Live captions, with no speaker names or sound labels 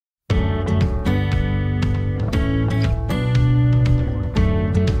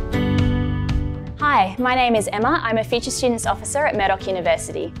Hi, my name is Emma. I'm a Future Students Officer at Murdoch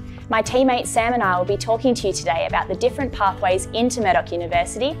University. My teammate Sam and I will be talking to you today about the different pathways into Murdoch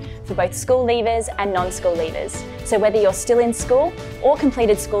University for both school leavers and non-school leavers. So whether you're still in school or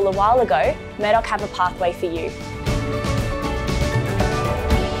completed school a while ago, Murdoch have a pathway for you.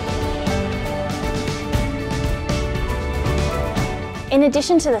 In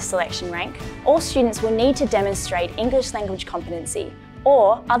addition to the selection rank, all students will need to demonstrate English language competency,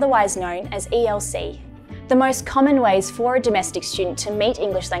 or otherwise known as ELC. The most common ways for a domestic student to meet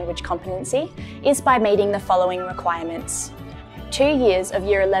English language competency is by meeting the following requirements: 2 years of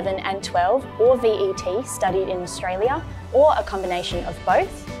Year 11 and 12 or VET studied in Australia, or a combination of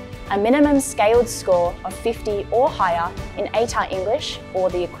both, a minimum scaled score of 50 or higher in ATAR English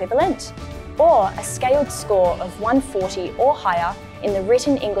or the equivalent, or a scaled score of 140 or higher in the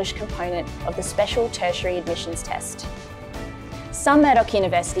written English component of the Special Tertiary Admissions Test. Some Murdoch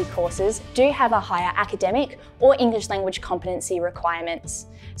University courses do have a higher academic or English language competency requirements.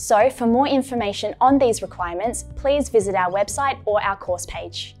 So for more information on these requirements, please visit our website or our course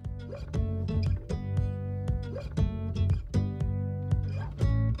page.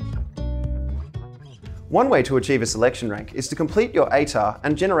 One way to achieve a selection rank is to complete your ATAR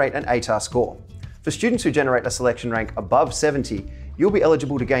and generate an ATAR score. For students who generate a selection rank above 70, you'll be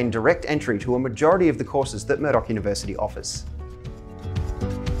eligible to gain direct entry to a majority of the courses that Murdoch University offers.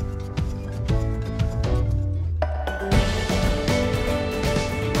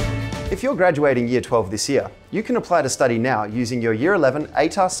 If you're graduating Year 12 this year, you can apply to study now using your Year 11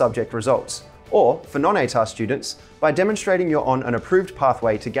 ATAR subject results, or for non-ATAR students, by demonstrating you're on an approved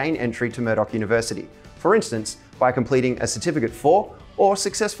pathway to gain entry to Murdoch University, for instance, by completing a Certificate 4 or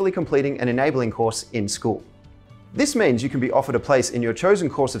successfully completing an enabling course in school. This means you can be offered a place in your chosen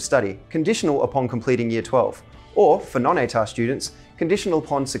course of study conditional upon completing Year 12, or for non-ATAR students, conditional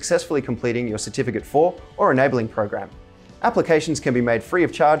upon successfully completing your Certificate 4 or enabling program. Applications can be made free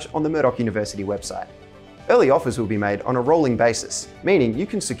of charge on the Murdoch University website. Early offers will be made on a rolling basis, meaning you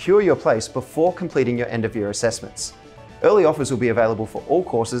can secure your place before completing your end-of-year assessments. Early offers will be available for all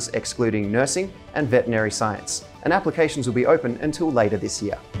courses excluding nursing and veterinary science, and applications will be open until later this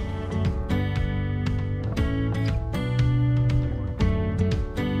year.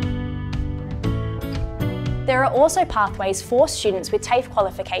 There are also pathways for students with TAFE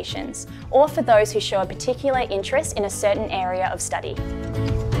qualifications, or for those who show a particular interest in a certain area of study.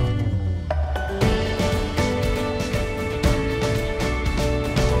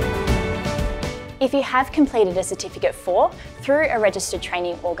 If you have completed a Certificate 4 through a registered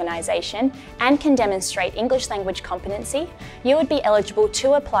training organisation and can demonstrate English language competency, you would be eligible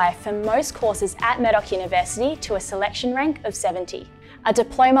to apply for most courses at Murdoch University to a selection rank of 70. A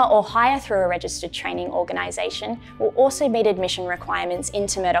diploma or higher through a registered training organisation will also meet admission requirements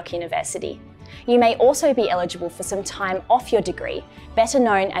into Murdoch University. You may also be eligible for some time off your degree, better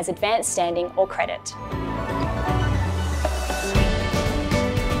known as advanced standing or credit.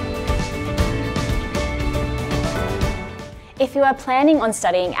 If you are planning on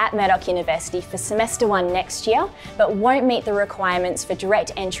studying at Murdoch University for Semester 1 next year, but won't meet the requirements for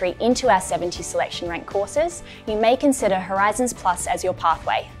direct entry into our 70 selection rank courses, you may consider Horizons Plus as your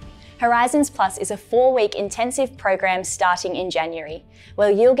pathway. Horizons Plus is a 4-week intensive program starting in January, where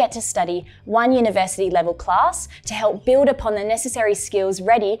you'll get to study one university level class to help build upon the necessary skills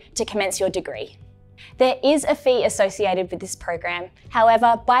ready to commence your degree. There is a fee associated with this program.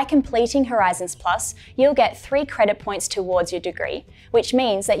 However, by completing Horizons Plus, you'll get 3 credit points towards your degree, which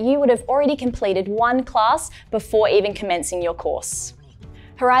means that you would have already completed one class before even commencing your course.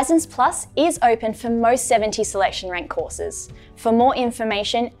 Horizons Plus is open for most 70 selection rank courses. For more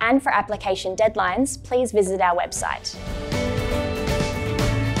information and for application deadlines, please visit our website.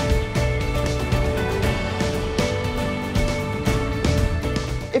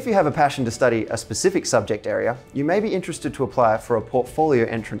 If you have a passion to study a specific subject area, you may be interested to apply for a portfolio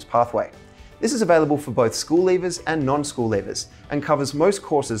entrance pathway. This is available for both school leavers and non-school leavers and covers most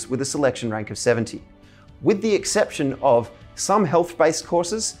courses with a selection rank of 70, with the exception of some health-based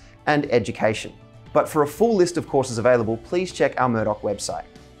courses and education. But for a full list of courses available, please check our Murdoch website.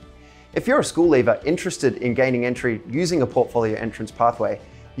 If you're a school leaver interested in gaining entry using a portfolio entrance pathway,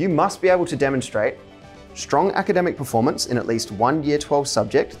 you must be able to demonstrate strong academic performance in at least one Year 12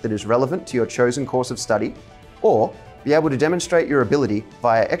 subject that is relevant to your chosen course of study, or be able to demonstrate your ability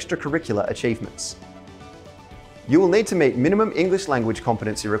via extracurricular achievements. You will need to meet minimum English language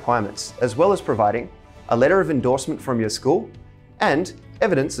competency requirements, as well as providing a letter of endorsement from your school and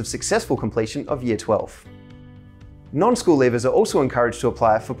evidence of successful completion of Year 12. Non-school leavers are also encouraged to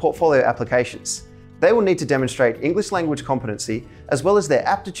apply for portfolio applications. They will need to demonstrate English language competency as well as their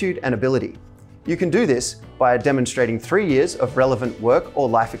aptitude and ability. You can do this by demonstrating 3 years of relevant work or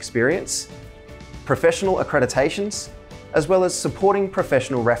life experience, professional accreditations, as well as supporting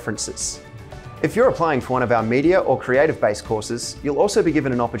professional references. If you're applying for one of our media or creative-based courses, you'll also be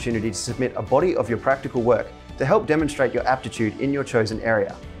given an opportunity to submit a body of your practical work to help demonstrate your aptitude in your chosen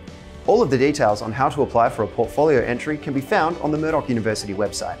area. All of the details on how to apply for a portfolio entry can be found on the Murdoch University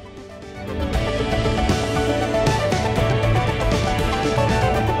website.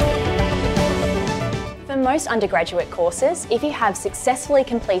 For most undergraduate courses, if you have successfully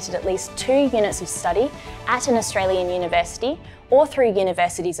completed at least 2 units of study at an Australian university or through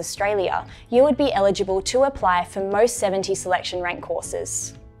Universities Australia, you would be eligible to apply for most 70 selection rank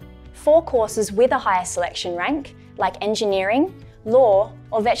courses. For courses with a higher selection rank, like engineering, law,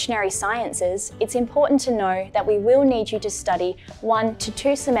 or veterinary sciences, it's important to know that we will need you to study 1 to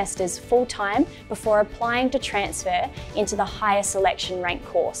 2 semesters full-time before applying to transfer into the higher selection rank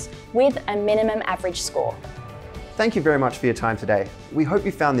course with a minimum average score. Thank you very much for your time today. We hope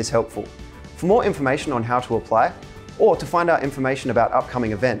you found this helpful. For more information on how to apply, or to find out information about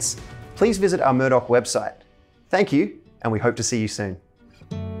upcoming events, please visit our Murdoch website. Thank you, and we hope to see you soon.